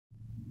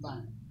បាទ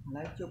ឥ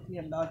ឡូវជួបគ្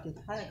នាម្ដងទៀត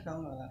ហើយក្នុង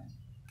គ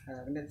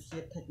ណិតវិទ្យា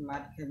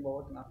Techmat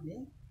Keyboard ទាំងអស់គ្នាឥ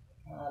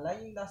ឡូវ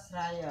យើងដោះស្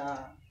រាយ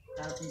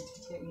កាលពី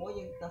ភាគ1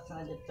យើងដោះស្រា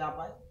យទៅចប់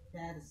ហើយ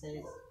ការសរសេរ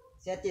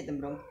set ជាទ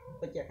ម្រង់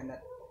បច្ចេកគណិត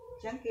អ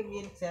ញ្ចឹងគឺ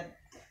មាន set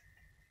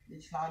វា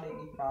ឆ្លើយលេខ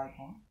នេះក្រោយផ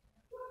ង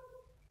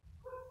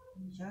អ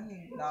ញ្ចឹងយើ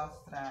ងដោះ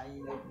ស្រាយ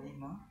លេខនេះ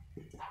មក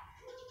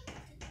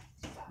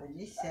លេខ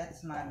នេះ set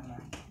ស្មើនឹ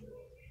ង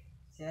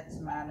set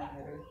ស្មើនឹង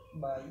ឬ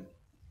3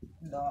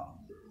ដក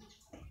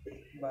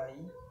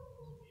3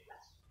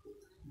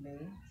លើ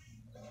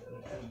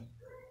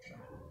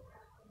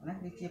នេះ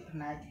គឺជាផ្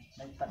នែក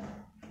នៃប៉ិន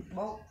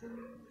បូក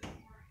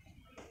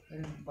ឬ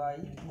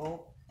3បូក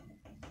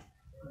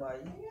3លើ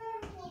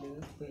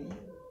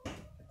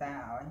2តា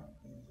ឲ្យ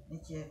នេះ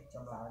ជាច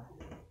ម្លើយ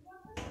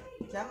អ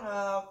ញ្ចឹង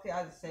គេ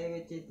ឲ្យសរសេរ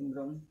វាជាទម្រ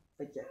ង់ប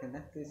ច្ចេកគណិ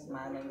តគឺស្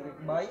មើនឹងឬ3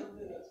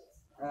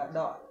ដ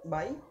ក3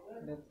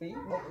លើ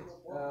2បូក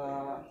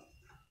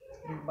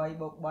ឬ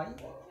3បូក3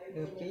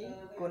លើ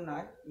2គុណឲ្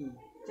យ e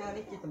ចា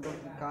នេះជាទម្រង់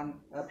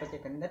បច្ចេ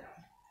កគណិត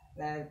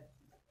ដែល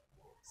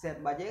set រ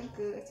បស់យើង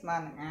គឺស្មើ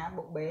នឹង a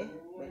បូក b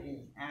បូក e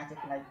a ជា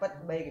ផ្នែកពិត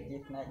b ក៏ជា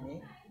ផ្នែកនេះ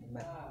និ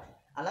មិត្ត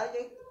ឥឡូវ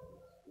យើង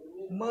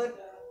មើល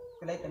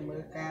កលេចតែមើ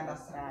លការដោះ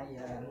ស្រាយ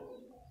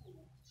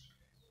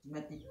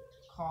មេតិ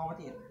ខ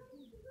ទៀត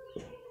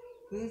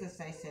គឺសរ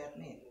សេរ set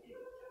នេះ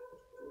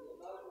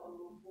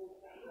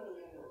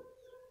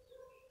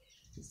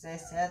សរសេរ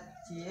set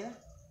ជា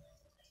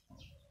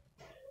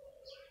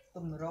ទ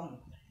ម្រង់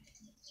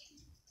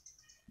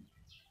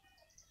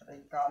ត្រី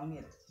កោណ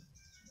មាត្រ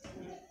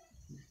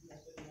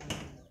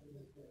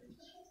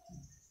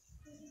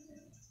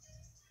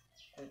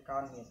កោ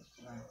ណមាត្រ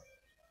បាទ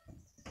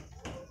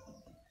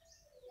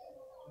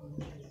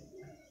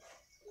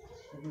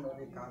ទម្រង់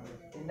ត្រីកោណមាត្រ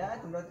ទីណា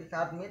ទម្រង់ត្រី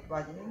កោណមាត្ររប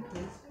ស់យើង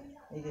គឺនេះ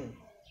គេ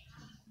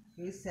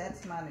គឺ set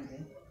ស្មើនឹងគេ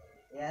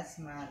s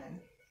ស្មើនឹង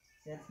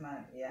set ស្មើនឹ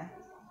ង s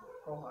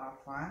cos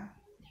alpha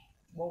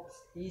បូក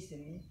e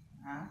sin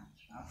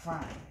alpha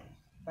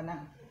ប៉ុណ្ណឹង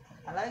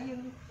ឥឡូវយើ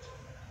ង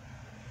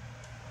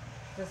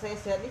សរសេរ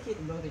set នេះជា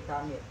ទម្រង់ត្រីកោ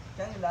ណមាត្រអញ្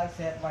ចឹងដល់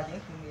set របស់យើ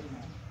ងគឺមាន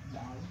ដ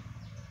ល់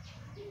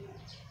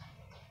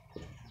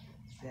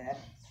set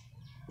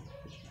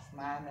ស្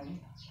មើនឹង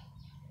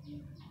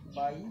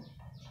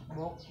3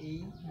បូក e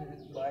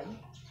លើ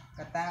3ក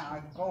តាឲ្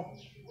យកុស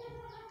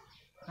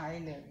ហើយ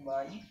លើ3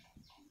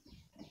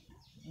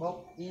បូក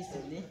e សិ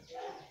ននេះ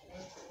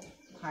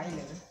ហើយ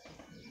លើ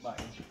3អ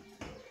ញ្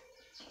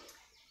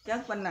ចឹង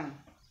ប៉ុណ្ណឹងអ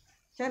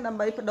ញ្ចឹងដើម្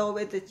បីបដូរ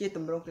វាទៅជាទ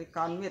ម្រង់ត្រី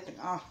កោណមាត្រទាំ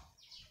ងអស់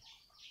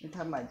នេះធ្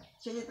វើម៉េច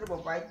ជាយើងត្រូវ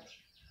បំបែក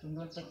ចំ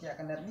នួនបច្ចេក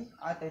គណិតនេះ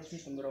ឲ្យទៅជា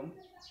ទម្រង់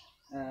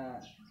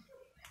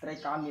ត្រី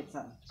កោណមាត្រ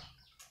សិន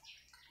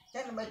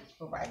ចឹងដើម្បី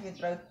ប្រវែងយើង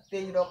ត្រូវទា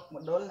ញរកម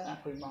ណ្ឌលនិងអ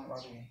គុយម៉ងរប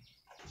ស់វា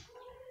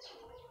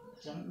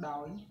ចឹងដោ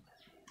យ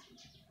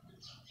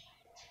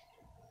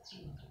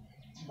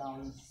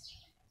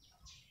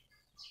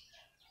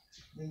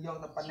យើងយក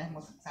តែប៉ុណ្ណេះម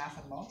កសិក្សា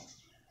សិនមក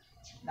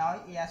ដោយ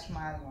e ស្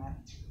មើនឹង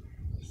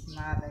ស្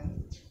មើនឹង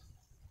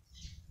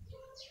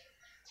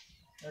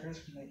រឹស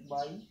នៃ3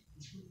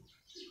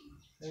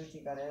ឬជា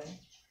ការ៉េ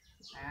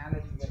a លើ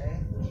ជាការ៉េ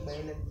b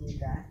លើជា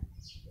កា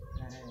រ៉េ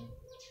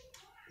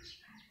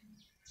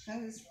ហ្នឹង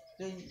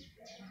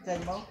ចេញ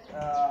មក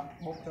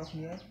បូកចូលគ្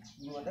នា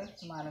យួរទៅ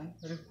ស្មើនឹង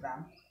រឹស5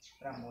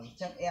 6អញ្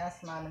ចឹង a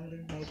ស្មើនឹងរឹ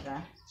សនៃ6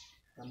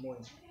អ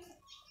ញ្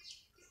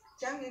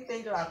ចឹងយើងទាញ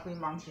រកអាគុយ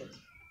ម៉ងទៀត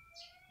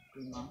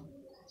គុយម៉ង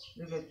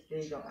ឬក៏ទា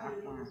ញរក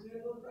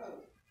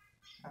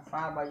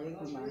alpha របស់យើង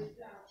គឺម៉េចអ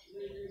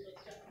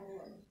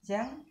ញ្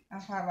ចឹង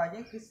alpha របស់យើ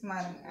ងគឺស្មើ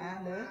នឹង a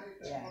លើ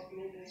a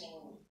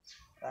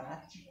បាទ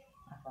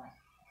alpha អ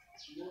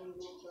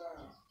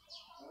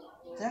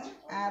ញ្ចឹង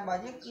a របស់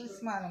យើងគឺ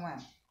ស្មើនឹងម៉េច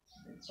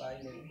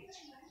3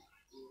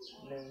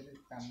លើ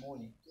6អ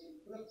ញ្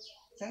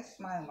ចឹង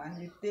ស្មើនឹងម៉េច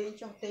យើងទាញ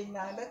ចុះទាញ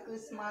ឡើងទៅគឺ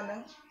ស្មើនឹង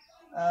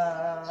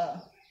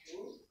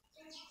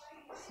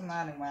ស្មើ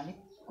នឹងម៉េចនេះ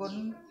គុណ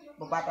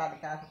បបាត់រ៉ាឌី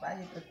កាល់ក្បែរ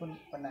យើងត្រូវគុណ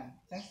ប៉ុណ្ណឹង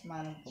អញ្ចឹងស្មើ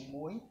នឹង6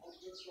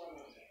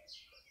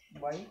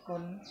 3គុ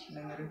ណ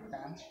នឹងរឹស5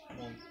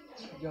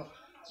 យក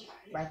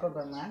បែរគុណ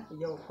ប្រមាណទៅ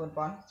យកគុណ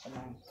ប៉ុណ្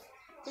ណឹងអ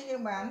ញ្ចឹងយើ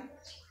ងបាន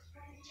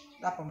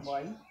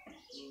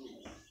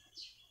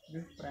18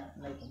រឹស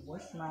5នៃ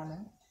6ស្មើនឹ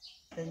ង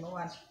ចេញមក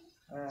បាន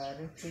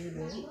រឹស2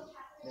លើ2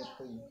អ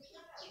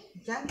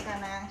ញ្ចឹងកាល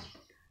ណា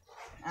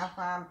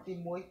alpha ទី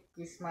1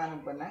គឺស្មើនឹង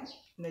ប៉ុណ្ណឹង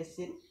នៃ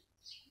ស៊ីត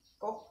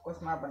កុសក៏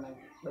ស្មើប៉ុណ្ណឹង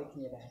ដូចគ្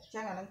នាដែរអញ្ចឹ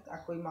ងអានឹងអា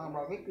គុយម៉ងរប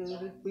ស់វាគឺ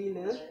រឹស2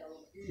លើ2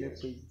អញ្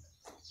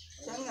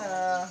ចឹង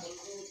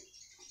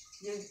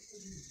យើង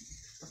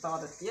បន្ត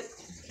ទៅទៀត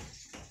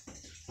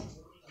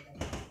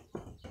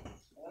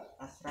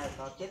អាស្រ័យប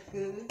ន្តទៀត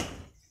គឺ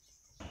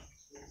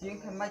ជាង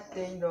ធ្វើម៉េច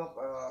ទាញរក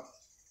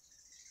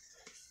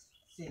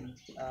ស៊ីន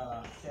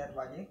set រប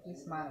ស់យើងគឺ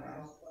ស្មើនឹង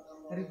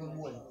ឬ6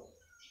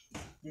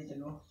យើងចំ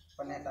នួន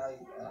ប៉ុណ្ណេះដោយ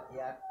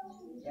យ៉ា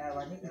រប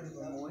ស់នេះគឺ6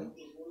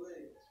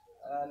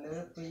លើ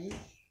2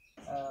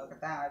ក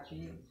តាឲ្យ2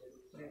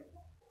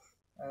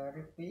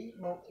ឬ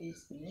2បូក e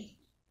នេះ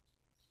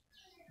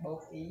បូក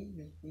e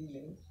ឬ2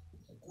លើ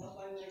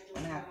អា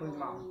នេះអាគុយ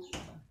ម៉ងអ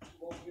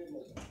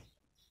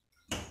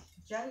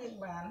ញ្ចឹងយើង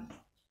បាន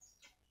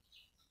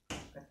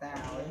ta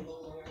hỏi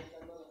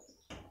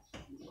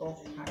cô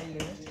hai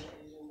lứa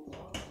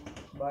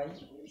 7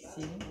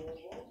 xin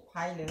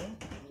hai lứa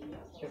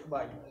được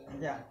 7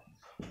 dạ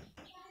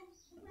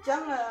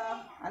chẳng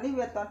anh ấy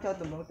biết toàn cho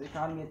tụi mình tự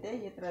con miệt tế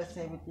như tra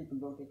xe với chị tụi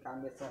mình tự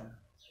con miệt sẵn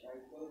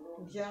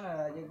chẳng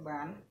là dân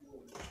bán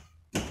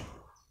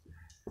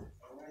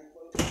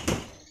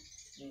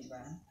đi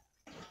bán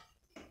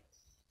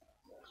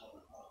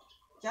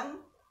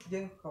chẳng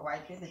dân có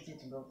vài cái thì chị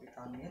tụi mình tự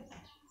con miệt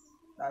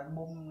tại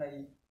bông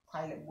này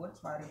hai lại muốn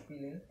ba được phi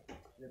lứa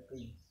được phi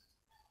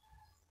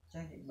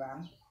chẳng chị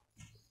bán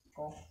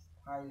có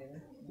hai lứa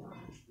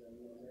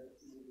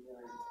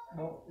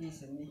bộ y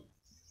sinh đi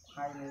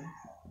hai lứa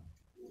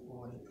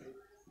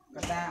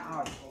cái ta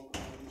hỏi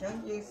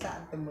chẳng như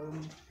sạn từ mượn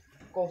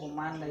cô của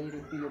man này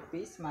được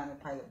Philippines mà nó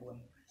thay là buồn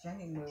chẳng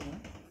như mượn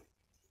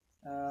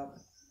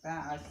ta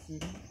ở xin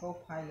cô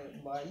thay là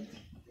 7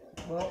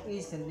 bộ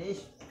y sinh đi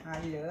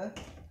hai lứa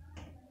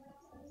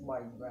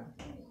 7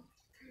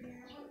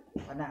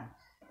 và nào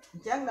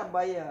chẳng là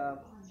bây giờ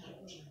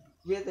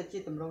việc tôi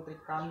chỉ tầm rộng thì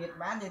còn nhiệt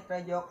bán thì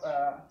ta dọc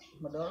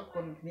mà đó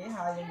con ní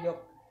hai nhân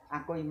dọc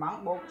coi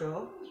mắng bố chớ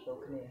rồi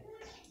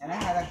cái này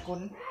hai là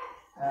con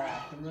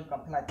tầm rộng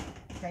cầm lại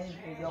cái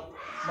dọc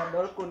mà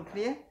đó con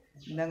khía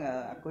nâng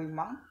coi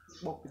mắng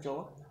bố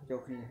chỗ chỗ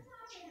kia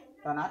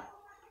ta nói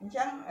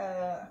chẳng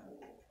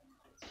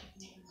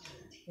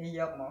đi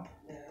dọc mà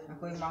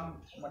coi mắng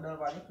mà đó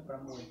vào những cái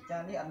mùi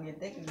cho nên ăn miên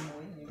tết cái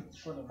mùi như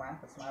con được bán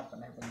phải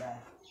smart này phần đây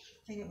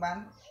khi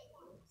bán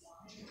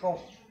cột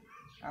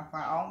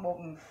pha ống bột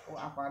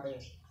của pha đời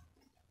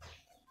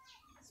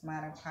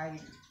smart thay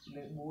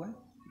lửa 4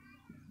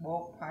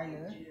 bột thay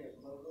lửa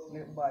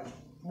 7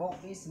 bột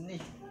đi xin đi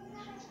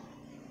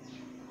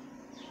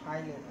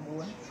thay lửa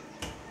 4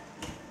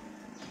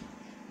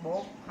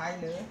 bột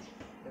thay lửa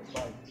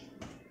 7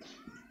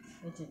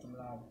 ini chỉ chấm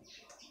lòng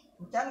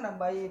chắc là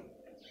bây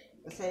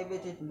xe về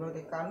chỉ chấm rồi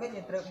thì còn biết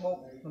như trượt bột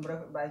nằm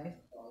rồi bài đi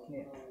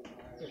nè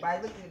thì bài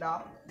biết gì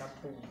đó đọc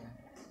từ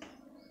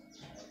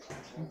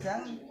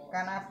chẳng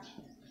canap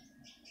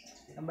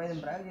bây giờ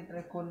mình như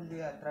trượt con đi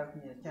trượt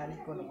như cha đi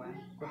con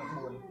được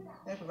buồn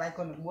thế phải bài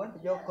con được buồn thì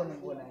vô con được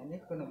buồn này nhé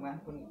con được mang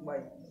con được 7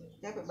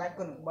 chắc phải bài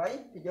con được 7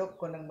 thì vô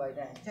con được 7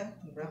 này chắc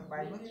mình rồi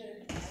bài bước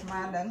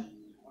smart đến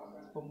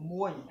cùng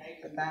muôi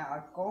người ta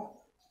ở cố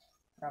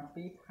làm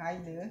phí hai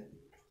đứa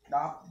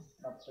đọc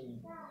phí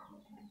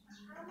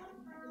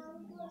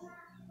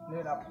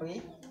đưa đọc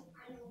phí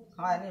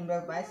hai anh em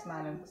rồi bài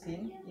smart đến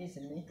xin đi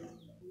xin đi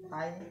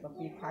hai đọc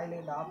phí hai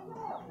đứa đọc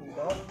phí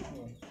đốt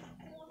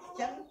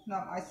chắc nó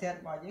ai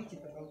set vào những chỉ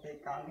từng công ty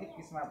cao nhất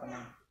cái smart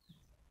này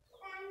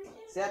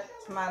set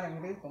smart là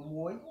cái của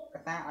muối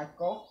người ta ở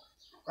cố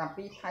làm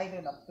phí hai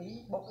đứa đọc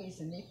phí bốc đi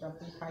xin đi làm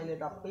phí hai đứa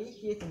đọc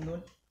phí chia từng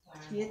luôn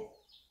chia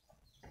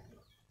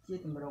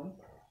từng rống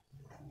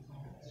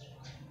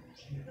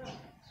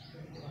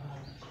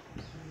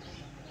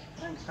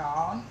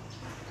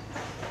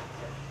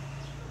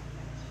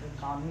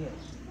còn miệng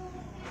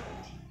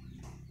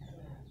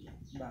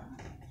bạn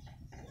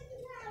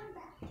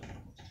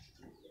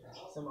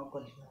xong một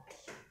quần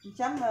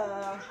chấm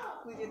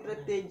cứ như trật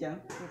tiền chẳng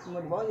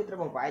mình bỏ như trật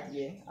bảo vải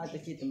gì ai cho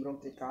chị tầm rộng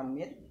thì còn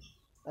miết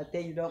ở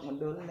tiền đâu mình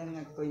đưa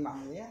lên cười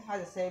mặn nhé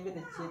hai xe với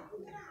chị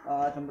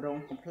tầm rộng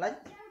complex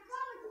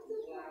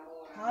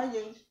hai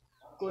nhưng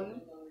quân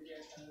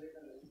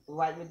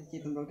vài với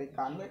chị tầm rộng thì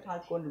còn miết hai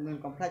quân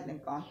mình complex nên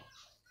còn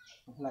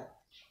complex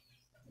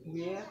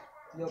vía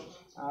dục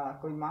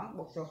cười mắm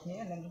bột chột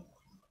nhé nên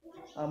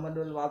mình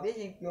đưa vào viết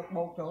gì dục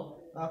bột chột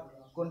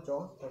quân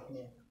chỗ chột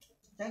nhé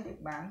tránh được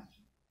bán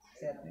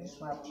set ini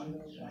smart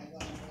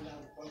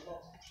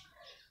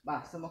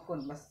bà xem một con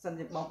bà sân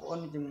dịch bọc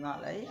ôn dừng ngọ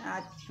lấy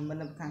ai mình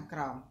làm khang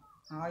còng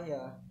nói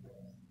giờ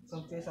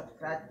xong chơi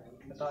subscribe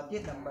ต่อទៀ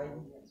តដើម្បី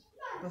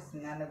ទស្ស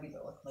នានៅវីដេ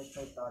អូថ្មីៗ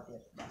តទៀ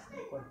តបាទអ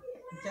រគុណ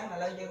អញ្ចឹងឥ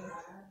ឡូវយើង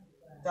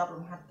ចប់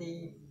លំហាត់ទី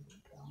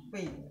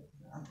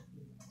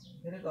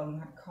2ឬក៏លំ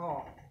ហាត់ខ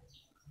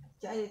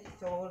chạy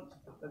ចូល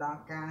ទៅដ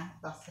ល់ការ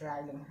ដោះស្រាយ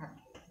លំហាត់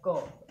ក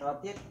ត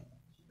ទៀត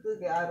គឺ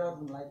គេឲ្យរក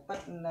តម្លៃប៉ិត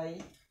នៃ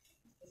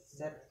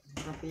set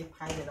ពី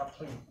ផៃទៅ12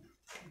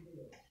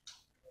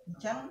អ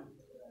ញ្ចឹង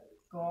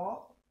ក៏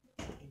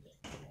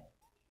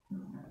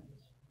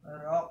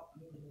រក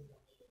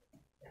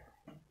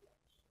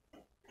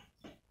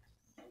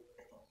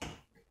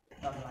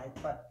តម្លៃ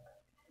ប៉ិត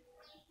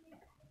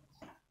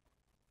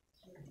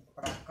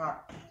ប្រកាស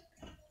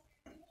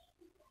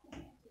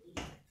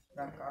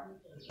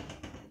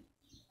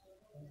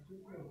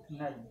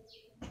នៃ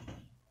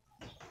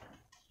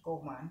កូ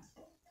ម៉ាន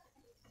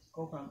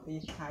កូ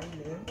7ផៃ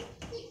លើ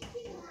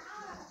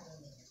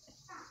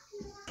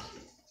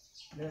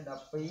12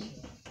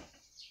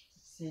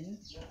ស៊ីន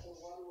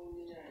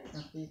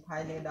12ផៃ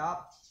លើ12បា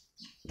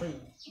ទ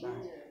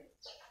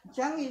អញ្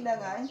ចឹងនេះដឹង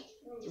ហើយ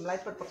តម្លៃ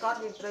ពិតប្រាកដ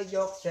យើងត្រូវយ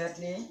ក set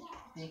នេះ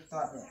ទីផ្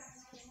ទាត់នេះ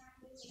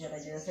ជាតែ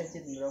យើងសេចិ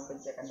ត្តរងប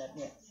ញ្ជាក់អាណិត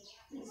នេះ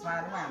ស្មើ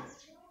ប៉ុន្មាន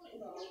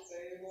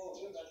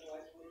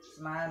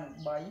ស្មើនឹង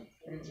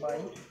3ឬ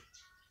3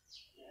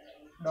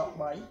ដក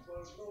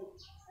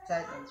3ចែ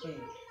កនឹង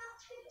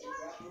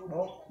2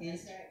បូក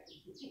is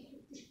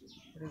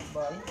ឬ3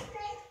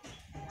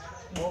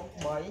បូក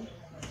3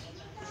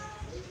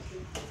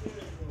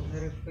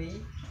ឬ2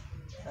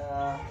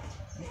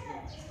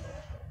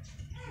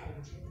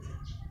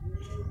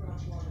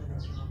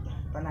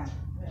ប៉ុណ្ណា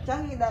ចឹង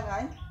យើងដឹងហើ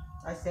យ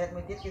ឲ្យ set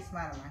មួយទៀតគឺស្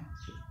មើនឹង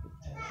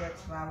set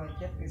ស្មើមួយ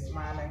ទៀតគឺស្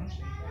មើនឹង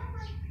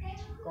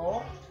កូ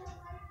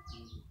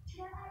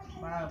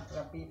មក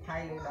7 ផៃ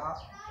លើ10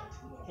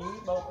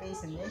 2បូក e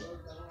សញ្ញា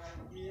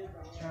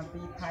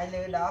7 ផៃ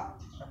លើ10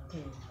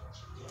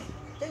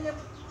 12ចឹងយើង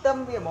ខ្ទឹម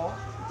វាមក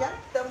ចឹង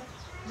ខ្ទឹម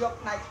យក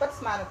ផ្នែកពិត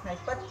ស្មើនឹងផ្នែក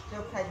ពិតយ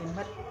កផ្នែកនិ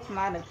មិត្តស្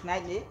មើនឹងផ្នែក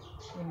នេះ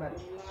និមិត្ត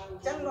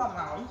ចឹងនាំ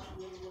មក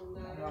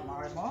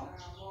មក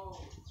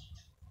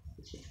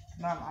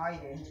នាំឲ្យ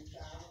ទេ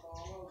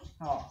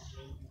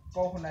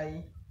កូនៃ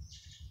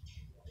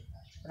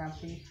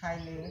7 ផៃ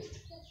លើ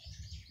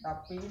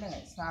12ហ្នឹង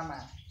ឯងស្មើម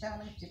កចឹង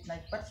នឹងជាផ្នែក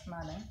ពិតស្មើ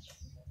នឹង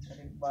ឬ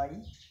3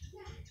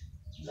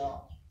ដក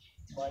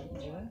3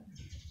លើ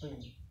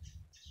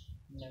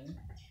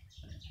2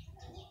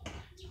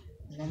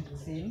នឹង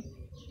ស៊ីន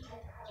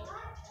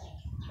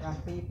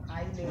7 ផៃ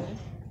លើ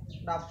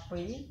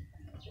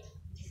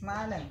12ស្មើ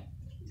នឹង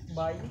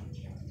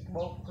3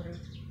បូកឬ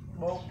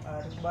បូក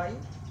ឬ3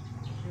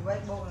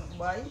បូកនឹង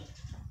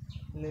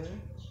3លើ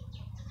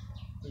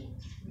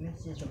នេះ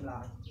ជាចម្លើ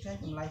យចឹង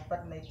ចម្លើយពិត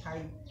នៃខៃ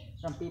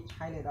7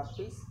 ផៃលើ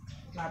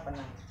12ស្មើប៉ុណ្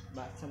ណា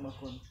បាទសូមអរ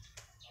គុណ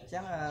អញ្ចឹ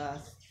ង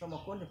សូមអ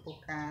រគុណចំពោះ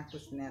ការទ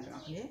ស្សនាទាំងអ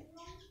ស់គ្នា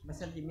បើ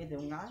សិនជាមានច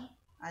ម្ងល់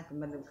អាចខម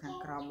មិននៅខាង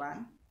ក្រោមបាន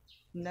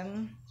និង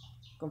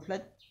កុំភ្លេ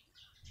ច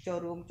ចូល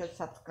រួមចុច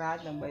Subscribe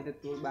ដើម្បីទ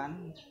ទួលបាន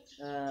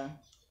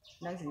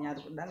និងសញ្ញា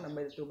រូបដឹងដើម្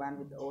បីទទួលបាន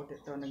វីដេអូទា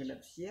ក់ទងនឹងគណិត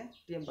វិទ្យា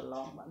ត្រៀមប្រឡ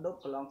ងបាក់ឌុប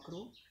ប្រឡងគ្រូ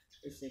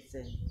ផ្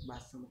សេងៗបា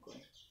ទសូមអរគុណ